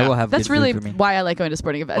me. Yeah. I will have That's good really food for me. why I like going to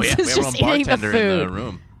sporting events. Oh, yeah. It's We have just our own eating the bartender in the food.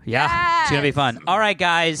 room. Yeah, it's going to be fun. All right,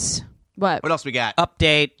 guys. What? What else we got?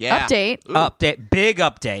 Update. Yeah. Update. Ooh. Update. Big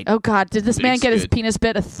update. Oh god, did this man Big's get his good. penis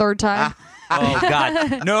bit a third time? Oh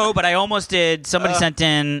God, no! But I almost did. Somebody sent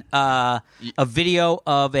in a video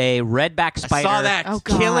of a redback spider saw that. Oh,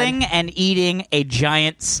 God. killing and eating a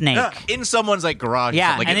giant snake. In someone's like garage. or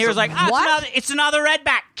Yeah, something. and he was like, What? it's another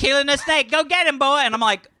redback killing a snake. Go get him, boy!" And I'm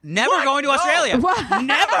like, "Never going to No. Australia. What?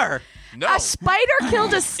 Never." no. A spider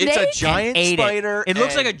killed a snake? It's a giant Ate spider. It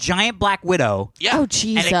looks like a giant black widow. Yeah. Oh And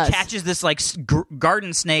Jesus. it catches this like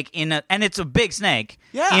garden snake and it's a big snake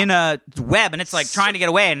Yeah. in a web, and it's like trying to get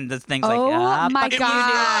away, and the thing's like, Oh, my fuck you,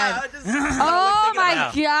 God. dude." Oh my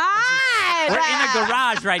about. god. We're in a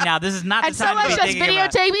garage right now. This is not And the time someone to be just thinking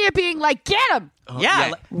about. videotaping it being like, get him.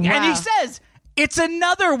 Yeah, yeah. and he Wow. says it's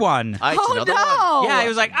another one. It's Oh, another no. one. Yeah, he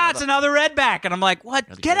was like, it's another redback, and I'm like,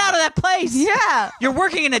 what? Get out of that place. Yeah. You're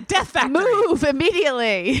working in a death factory. Move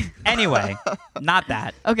immediately. Anyway, not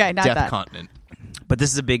that. Okay, not Death that. Continent. But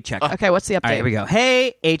this is a big check. Okay, what's the update? All right, here we go.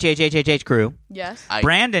 Hey, HHHHH crew. Yes.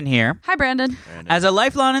 Brandon here. Hi, Brandon. As a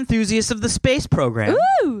lifelong enthusiast of the space program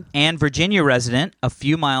Ooh. and Virginia resident a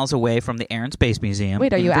few miles away from the Air and Space Museum.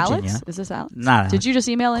 Wait, are in you Virginia. Alex? Is this Alex? Nah. Did you just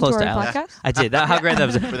email into Close our to Alex. podcast? I did. How great that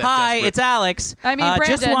was. that Hi, desperate. it's Alex. I mean, just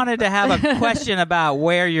Brandon. wanted to have a question about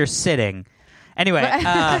where you're sitting. Anyway,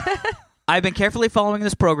 I've been carefully following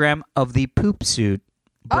this program of the poop suit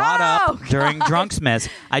brought Oh, up during Drunksmiths.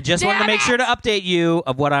 I just wanted to Damn make it. sure to update you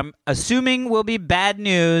of what I'm assuming will be bad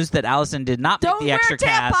news that Allison did not Don't make the wear extra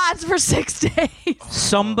cast. tampons for 6 days.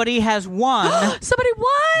 Somebody has won Somebody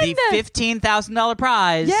won. the $15,000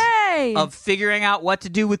 prize Yay. of figuring out what to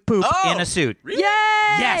do with poop Oh, in a suit. Yay.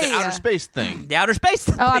 Yes. The outer space thing. The outer space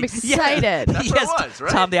thing. Oh, I'm Yes. excited. That's what it was,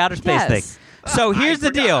 right? Tom, the outer space Yes. thing. So here's I the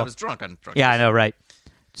forgot. deal. I was drunk on drunk. Yeah, I know, right?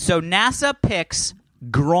 So NASA picks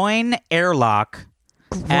groin airlock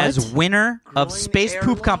as winner of Groin space poop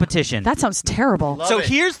airlock? competition. That sounds terrible. Love so it.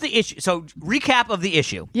 here's the issue. So recap of the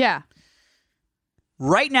issue. Yeah.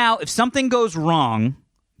 Right now, if something goes wrong,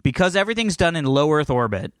 because everything's done in low Earth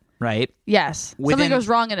orbit, right? Yes. Within- Something goes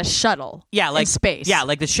wrong in a shuttle. Yeah, like in space. Yeah,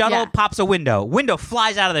 like the shuttle Yeah. pops a window. Window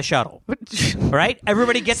flies out of the shuttle. Right?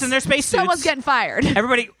 Everybody gets in their space suits. Someone's getting fired.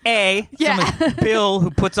 Everybody, Yeah. someone- Bill, who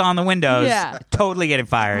puts on the windows, Yeah. totally getting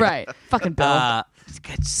fired. Right. Fucking Bill.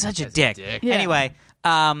 It's such a dick. Yeah. Anyway,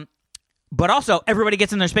 but also everybody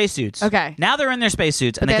gets in their spacesuits. Okay. Now they're in their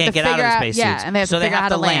spacesuits and But they have can't to get out of figure the out- spacesuits. Yeah, and they have so to figure they out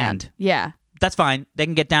have how to land. Yeah. That's fine. They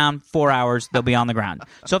can get down 4 hours. They'll be on the ground.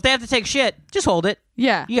 So if they have to take shit, just hold it.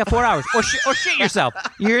 Yeah. You got 4 hours, or shit yourself.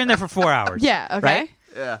 You're in there for 4 hours. Yeah. Okay. Right?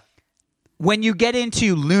 Yeah. When you get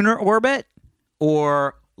into lunar orbit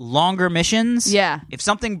or longer missions, Yeah. if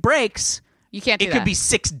something breaks, You can't do it that. could be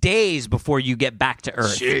 6 days before you get back to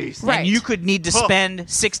Earth. Jeez. Right. And you could need to spend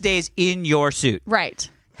 6 days in your suit. right.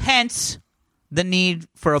 Hence, the need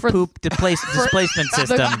for a For- poop displacement The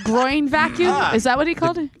system. groin vacuum? Is that what he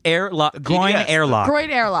called it? Groin PDS. airlock. Groin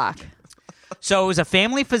airlock. So it was a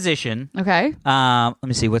family physician. Okay. Let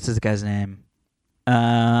me see. What's this guy's name?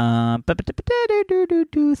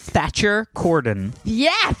 Thatcher Corden. Yeah,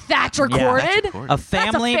 Thatcher Yeah. Corden. A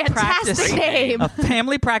family That's a fantastic practice name. a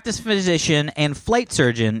family practice physician and flight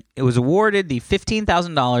surgeon. It was awarded the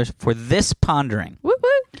 $15,000 for this pondering. Woo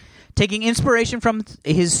woo. Taking inspiration from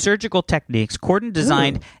his surgical techniques, Corden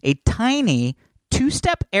designed a tiny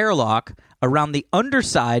two-step airlock around the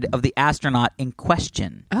underside of the astronaut in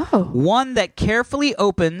question. Oh. One that carefully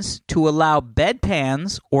opens to allow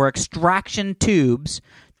bedpans or extraction tubes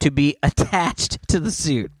to be attached to the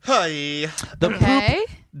suit. Hi.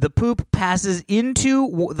 The poop passes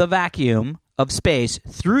into the vacuum of space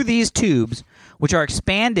through these tubes, which are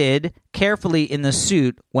expanded carefully in the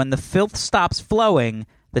suit. When the filth stops flowing,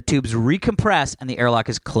 the tubes recompress and the airlock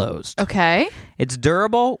is closed. Okay. It's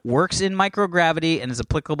durable, works in microgravity, and is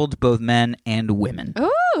applicable to both men and women.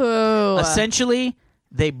 Ooh. Essentially,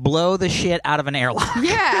 they blow the shit out of an airlock.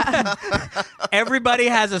 Yeah. Everybody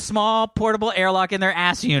has a small portable airlock in their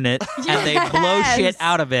ass unit, and they blow Yes. shit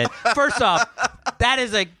out of it. First off, that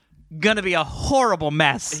is a gonna be a horrible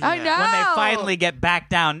mess. I know. When they finally get back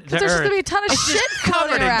down to There's just Earth. going to be a ton of shit covered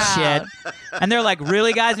floating in around. shit. And they're like,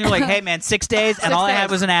 really, guys? And you're like, hey, man, 6 days, and 6 all I had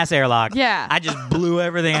days. was an ass airlock. Yeah. I just blew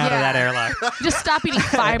everything out of Yeah. that airlock. Just stop eating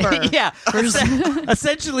fiber. Yeah.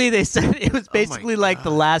 Essentially, they said it was basically like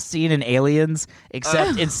the last scene in Aliens,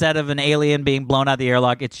 except instead of an alien being blown out the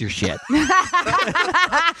airlock, it's your shit.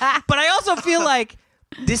 But I also feel like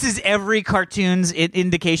this is every cartoon's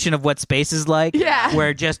indication of what space is like. Yeah.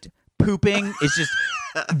 Where just pooping is just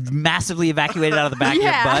massively evacuated out of the back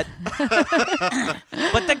Yeah. of your butt.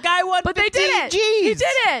 But the guy won But they 15 did it. G's. He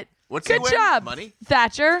did it. What's he Good win? job, Money?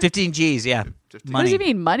 Thatcher. 15 G's, yeah. 15. What does he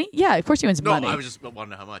mean? Money? Yeah, of course he wins No, money. I was just wanting to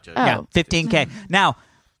know how much. Oh. Yeah, 15K. Now,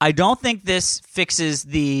 I don't think this fixes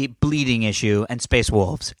the bleeding issue and Space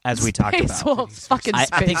Wolves, as we talked Space about. Wolves. Fucking I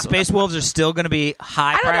Space think Wolves. Space Wolves are still going to be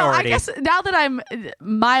high I don't know. I priority. guess now that I'm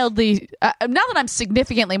mildly, now that I'm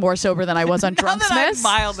significantly more sober than I was on Now that I'm Drunksmith.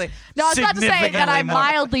 mildly, No, I was about to say that significantly I'm more-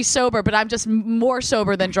 mildly sober, but I'm just more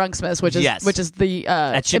sober than Drunksmith, which is Yes. the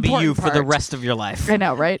That should be important you for the part. rest of your life. I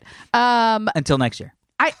know, right? Until next year.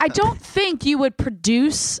 I don't think you would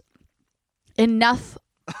produce enough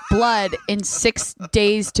blood in 6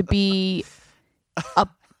 days to be a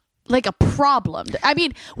problem. I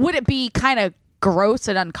mean, would it be kind of gross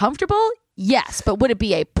and uncomfortable? Yes, but would it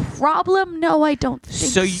be a problem? No, I don't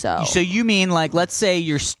think so. So you mean like, let's say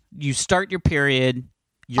you start your period,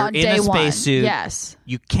 you're on in day a one, spacesuit. yes,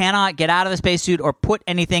 You cannot get out of the spacesuit or put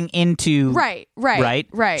anything into right.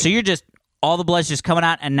 So you're just all the blood's just coming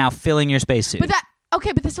out and now filling your spacesuit. But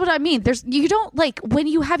but this is what I mean. You don't when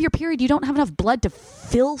you have your period, you don't have enough blood to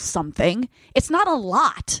fill something. It's not a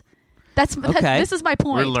lot. Okay. This is my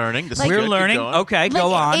point. We're learning. This is Like- good. We're Keep learning. going. Okay, go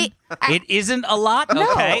Like, on. it- It isn't a lot. No.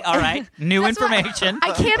 Okay, all right. New That's what- information.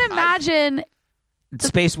 I can't imagine.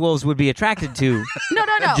 Space wolves would be attracted to No.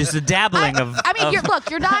 just a dabbling of. I mean, of-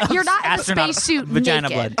 you're not in the astronaut spacesuit vagina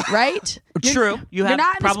naked, blood. right? True. You You're have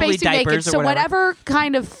not in the probably spacesuit naked, diapers or so whatever.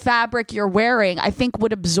 kind of fabric you're wearing, I think,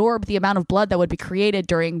 would absorb the amount of blood that would be created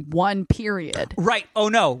during one period. Right. Oh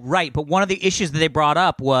no. Right. But one of the issues that they brought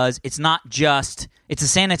up was it's not just. It's a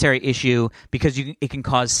sanitary issue because it can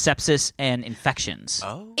cause sepsis and infections.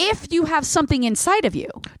 Oh. If you have something inside of you.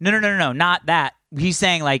 No, not that. He's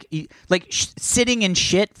saying sitting in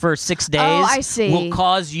shit for 6 days I see. will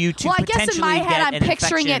cause you to Well, I potentially guess in my head, get I'm an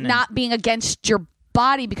picturing it infection not being against your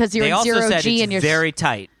body because you're They in also zero said G it's and you're very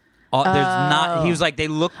tight. There's not. He was like, they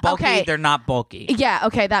look bulky. Okay. They're not bulky. Yeah,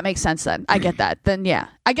 okay, that makes sense then. I get that. Then yeah.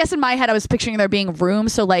 I guess in my head I was picturing there being room,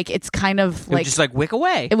 so it's kind of It would just wick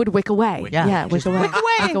away. it would wick away. Yeah. wick away. wick away.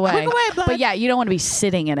 Wick away. Wick away, bud. But yeah, you don't want to be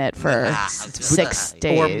sitting in it for 6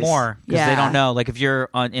 days. or more because yeah. they don't know. Like if you're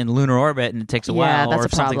in lunar orbit and it takes a Yeah, while, that's or a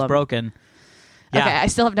if something's problem. broken. Yeah. Okay, I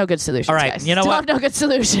still have no good solutions. All right, guys. you know still what? have no good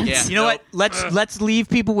solutions. Yeah. You know what? Let's leave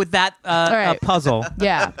people with that right. puzzle.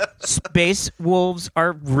 Yeah. Space wolves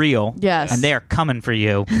are real. Yes. and they are coming for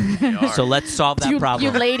you. So let's solve that You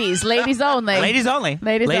problem. ladies only. Ladies only.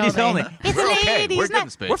 Ladies only. It's We're okay. ladies. We're good in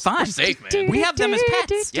space. We're fine. We're safe, man. We have them as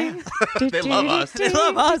pets. Yeah. They love us. They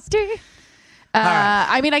love us.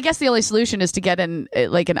 I mean, I guess the only solution is to get an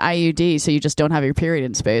IUD, so you just don't have your period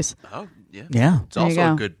in space. Oh, yeah. Yeah, It's There you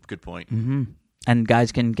also a go. good point. and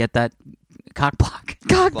guys can get that cock block.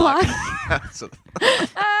 Cock block. So-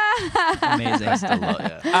 Amazing.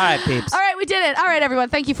 yeah. All right, peeps. All right, we did it. All right, everyone.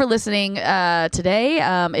 Thank you for listening today.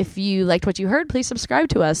 If you liked what you heard, please subscribe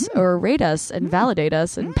to us or rate us and validate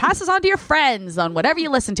us and pass us on to your friends on whatever you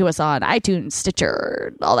listen to us on, iTunes,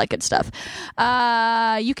 Stitcher, all that good stuff.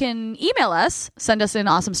 You can email us, send us in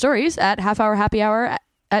awesome stories at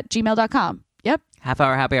halfhourhappyhour@gmail.com. Yep. Half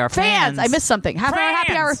Hour Happy Hour Fans. I missed something. Half Hour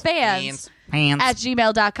Happy Hour fans. At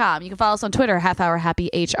gmail.com. You can follow us on Twitter,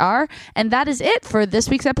 halfhourhappyhr. And that is it for this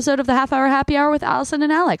week's episode of the Half Hour Happy Hour with Allison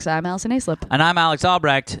and Alex. I'm Allison Aislip. And I'm Alex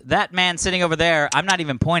Albrecht. That man sitting over there, I'm not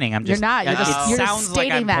even pointing. I'm You're just. not. You're it just, you're just sounds stating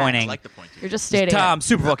like I'm that. pointing. I like the point. You're just stating it. Tom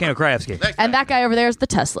Super Volcano Krajewski. Thanks, And man. that guy over there is the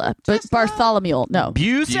Tesla. But Bartholomew. No.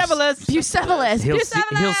 Bucephalus. Bucephalus. He'll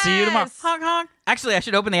see you tomorrow. Honk, honk. Actually, I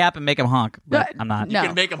should open the app and make him honk, but I'm not. No. You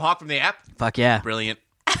can make them hawk from the app. Fuck yeah. Brilliant.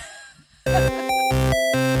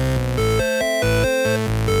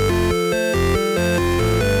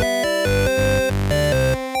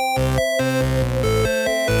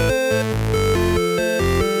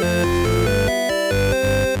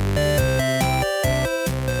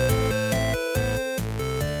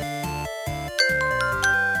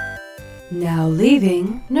 Now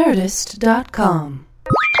leaving Nerdist.com.